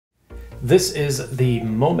This is the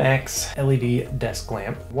Momax LED Desk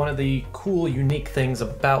Lamp. One of the cool, unique things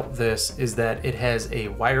about this is that it has a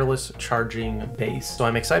wireless charging base. So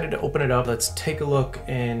I'm excited to open it up. Let's take a look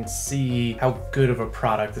and see how good of a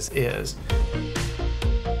product this is.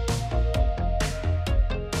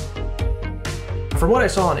 From what I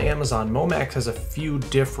saw on Amazon, Momax has a few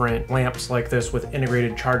different lamps like this with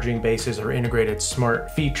integrated charging bases or integrated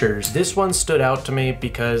smart features. This one stood out to me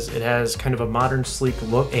because it has kind of a modern, sleek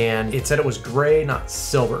look, and it said it was gray, not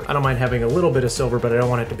silver. I don't mind having a little bit of silver, but I don't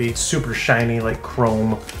want it to be super shiny like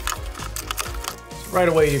chrome. Right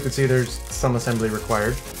away you can see there's some assembly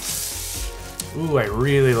required. Ooh, I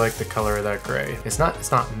really like the color of that gray. It's not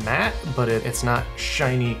matte, but it's not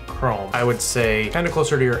shiny chrome. I would say kind of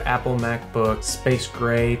closer to your Apple MacBook space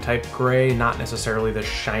gray type gray, not necessarily the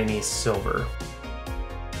shiny silver.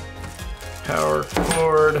 Power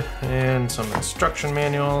cord and some instruction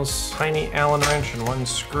manuals, tiny Allen wrench and one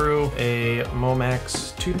screw, a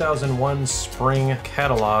Momax 2001 spring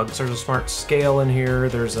catalog. So there's a smart scale in here,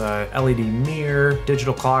 there's a LED mirror,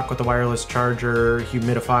 digital clock with a wireless charger,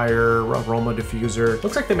 humidifier, aroma diffuser.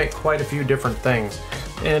 Looks like they make quite a few different things.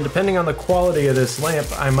 And depending on the quality of this lamp,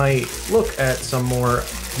 I might look at some more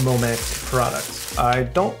Momax products. I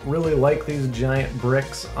don't really like these giant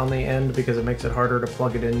bricks on the end because it makes it harder to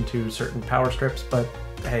plug it into certain power strips, but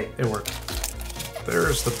hey, it works.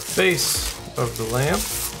 There's the base of the lamp.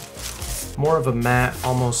 More of a matte,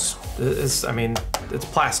 almost, it's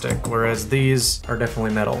plastic, whereas these are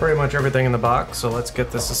definitely metal. Pretty much everything in the box, so let's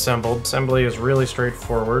get this assembled. Assembly is really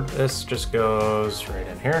straightforward. This just goes right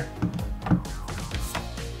in here.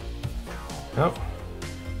 Oh,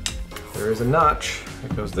 there is a notch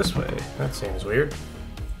that goes this way. That seems weird.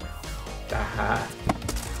 Aha.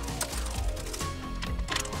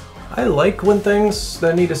 I like when things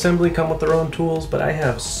that need assembly come with their own tools, but I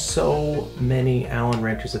have so many Allen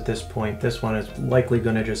wrenches at this point. This one is likely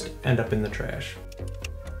gonna just end up in the trash.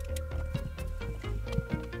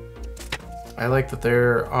 I like that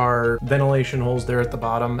there are ventilation holes there at the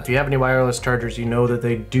bottom. If you have any wireless chargers, you know that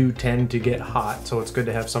they do tend to get hot, so it's good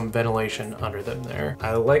to have some ventilation under them there.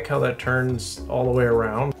 I like how that turns all the way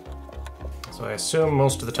around. So I assume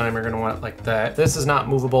most of the time you're gonna want it like that. This is not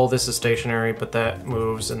movable, this is stationary, but that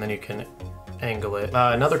moves and then you can angle it.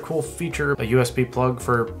 Another cool feature, a USB plug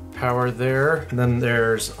for power there. And then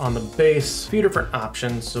there's on the base, a few different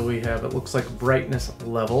options. So we have, it looks like brightness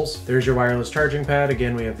levels. There's your wireless charging pad.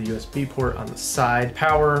 Again, we have the USB port on the side,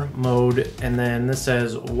 power mode, and then this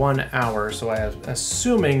says 1 hour. So I am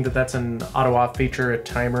assuming that that's an auto off feature, a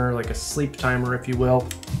timer, like a sleep timer, if you will.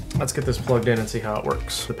 Let's get this plugged in and see how it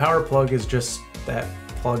works. The power plug is just that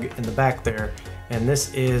plug in the back there. And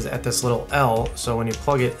this is at this little L, so when you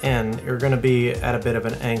plug it in, you're gonna be at a bit of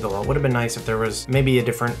an angle. It would have been nice if there was maybe a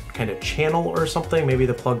different kind of channel or something, maybe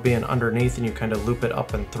the plug being underneath and you kind of loop it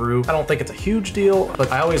up and through. I don't think it's a huge deal,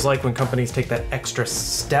 but I always like when companies take that extra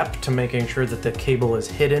step to making sure that the cable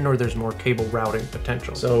is hidden or there's more cable routing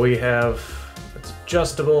potential. So we have, it's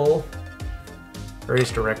adjustable,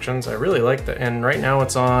 various directions. I really like that. And right now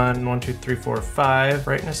it's on 1, 2, 3, 4, 5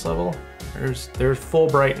 brightness level. There's full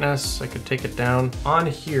brightness. I could take it down. On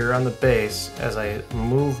here on the base, as I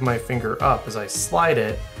move my finger up, as I slide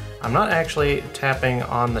it, I'm not actually tapping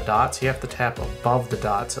on the dots. You have to tap above the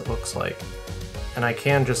dots, it looks like. And I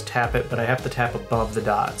can just tap it, but I have to tap above the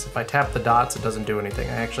dots. If I tap the dots, it doesn't do anything.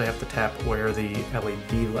 I actually have to tap where the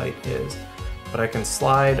LED light is. But I can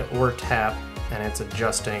slide or tap, and it's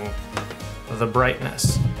adjusting the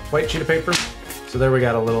brightness. White sheet of paper. So there we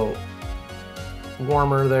got a little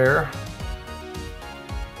warmer there.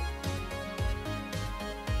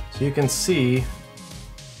 So you can see,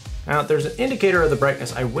 now there's an indicator of the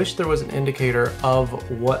brightness. I wish there was an indicator of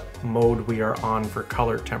what mode we are on for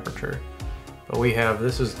color temperature. But we have,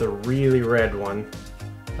 this is the really red one,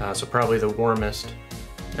 so probably the warmest.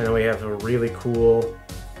 And then we have a really cool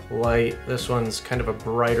light. This one's kind of a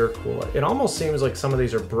brighter cool light. It almost seems like some of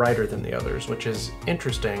these are brighter than the others, which is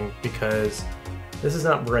interesting because this is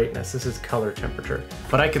not brightness, this is color temperature.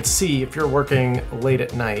 But I could see if you're working late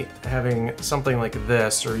at night, having something like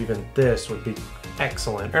this or even this would be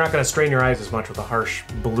excellent. You're not gonna strain your eyes as much with a harsh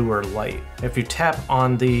bluer light. If you tap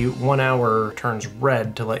on the 1 hour, it turns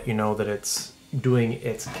red to let you know that it's doing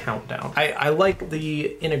its countdown. I like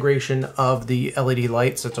the integration of the LED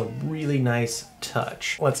lights. It's a really nice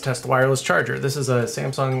touch. Let's test the wireless charger. This is a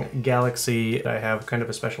Samsung Galaxy. I have kind of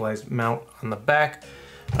a specialized mount on the back,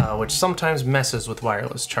 which sometimes messes with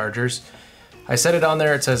wireless chargers. I set it on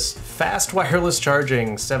there, it says fast wireless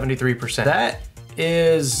charging, 73%. That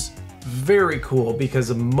is very cool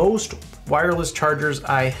because most wireless chargers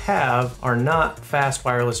I have are not fast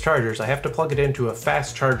wireless chargers. I have to plug it into a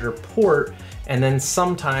fast charger port, and then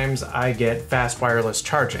sometimes I get fast wireless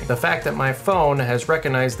charging. The fact that my phone has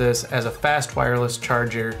recognized this as a fast wireless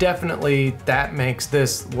charger, definitely that makes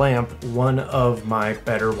this lamp one of my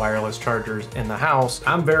better wireless chargers in the house.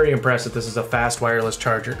 I'm very impressed that this is a fast wireless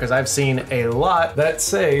charger, because I've seen a lot that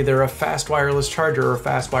say they're a fast wireless charger or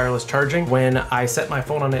fast wireless charging. When I set my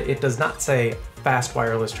phone on it, it does not say fast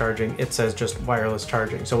wireless charging, it says just wireless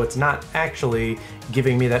charging. So it's not actually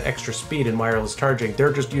giving me that extra speed in wireless charging.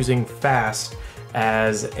 They're just using fast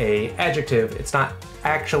as an adjective. It's not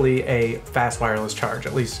actually a fast wireless charge,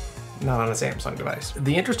 at least not on a Samsung device.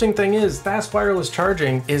 The interesting thing is fast wireless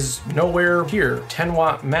charging is nowhere here. 10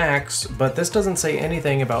 watt max, but this doesn't say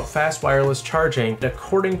anything about fast wireless charging.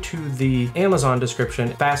 According to the Amazon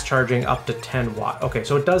description, fast charging up to 10 watt. Okay,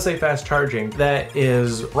 so it does say fast charging. That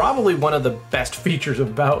is probably one of the best features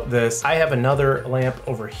about this. I have another lamp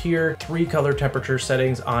over here, 3 color temperature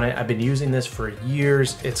settings on it. I've been using this for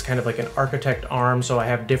years. It's kind of like an architect arm, so I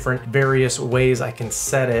have different various ways I can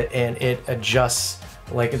set it, and it adjusts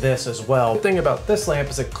like this as well. The thing about this lamp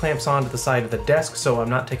is it clamps onto the side of the desk, so I'm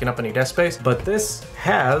not taking up any desk space, but this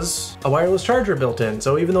has a wireless charger built in.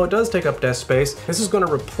 So even though it does take up desk space, this is going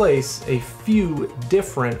to replace a few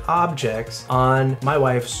different objects on my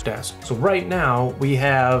wife's desk. So right now we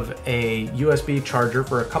have a USB charger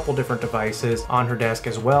for a couple different devices on her desk,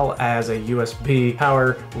 as well as a USB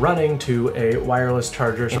power running to a wireless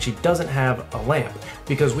charger. And she doesn't have a lamp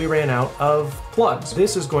because we ran out of plugs.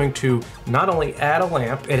 This is going to not only add a lamp,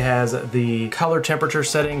 it has the color temperature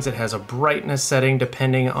settings, it has a brightness setting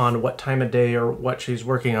depending on what time of day or what she's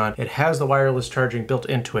working on. It has the wireless charging built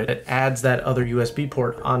into it. It adds that other USB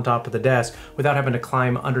port on top of the desk without having to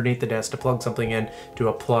climb underneath the desk to plug something in to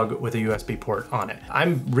a plug with a USB port on it.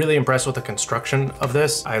 I'm really impressed with the construction of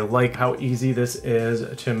this. I like how easy this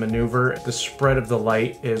is to maneuver. The spread of the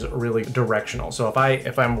light is really directional. So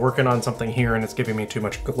if I'm working on something here and it's giving me too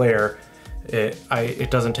much glare,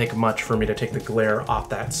 it doesn't take much for me to take the glare off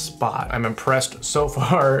that spot. I'm impressed so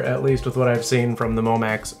far, at least with what I've seen from the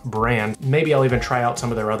Momax brand. Maybe I'll even try out some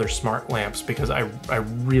of their other smart lamps because I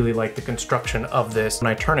really like the construction of this.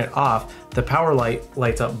 When I turn it off, the power light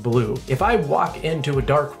lights up blue. If I walk into a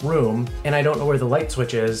dark room and I don't know where the light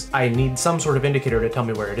switch is, I need some sort of indicator to tell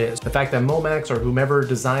me where it is. The fact that Momax or whomever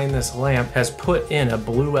designed this lamp has put in a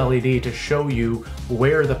blue LED to show you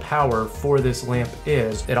where the power for this lamp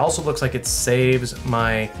is. It also looks like it saves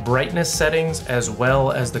my brightness settings as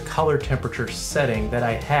well as the color temperature setting that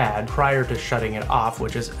I had prior to shutting it off,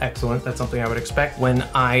 which is excellent. That's something I would expect. When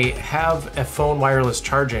I have a phone wireless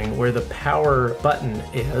charging, where the power button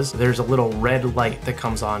is, there's a little red light that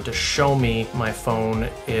comes on to show me my phone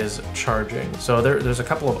is charging. So there's a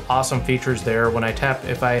couple of awesome features there. When I tap,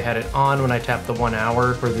 if I had it on, when I tap the 1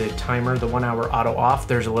 hour for the timer, the 1 hour auto off,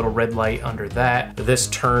 there's a little red light under that. This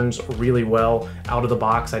turns really well out of the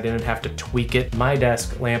box. I didn't have to tweak it. My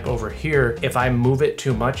desk lamp over here, if I move it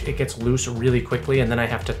too much, it gets loose really quickly and then I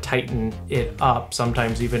have to tighten it up,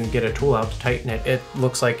 sometimes even get a tool out to tighten it. It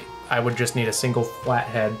looks like I would just need a single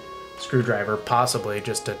flathead screwdriver, possibly,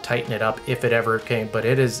 just to tighten it up if it ever came. But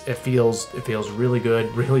it feels really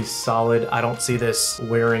good, really solid. I don't see this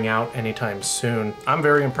wearing out anytime soon. I'm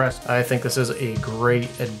very impressed. I think this is a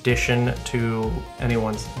great addition to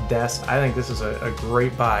anyone's desk. I think this is a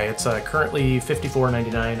great buy. It's currently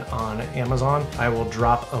 $54.99 on Amazon. I will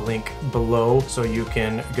drop a link below so you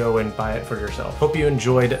can go and buy it for yourself. Hope you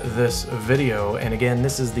enjoyed this video. And again,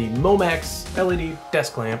 this is the Momax LED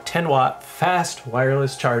Desk Lamp, 10 watt, fast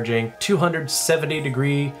wireless charging,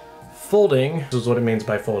 270-degree folding. This is what it means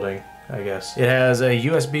by folding, I guess. It has a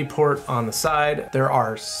USB port on the side. There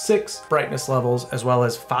are 6 brightness levels as well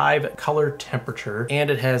as 5 color temperature, and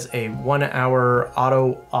it has a 1 hour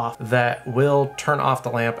auto off that will turn off the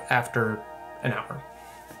lamp after an hour.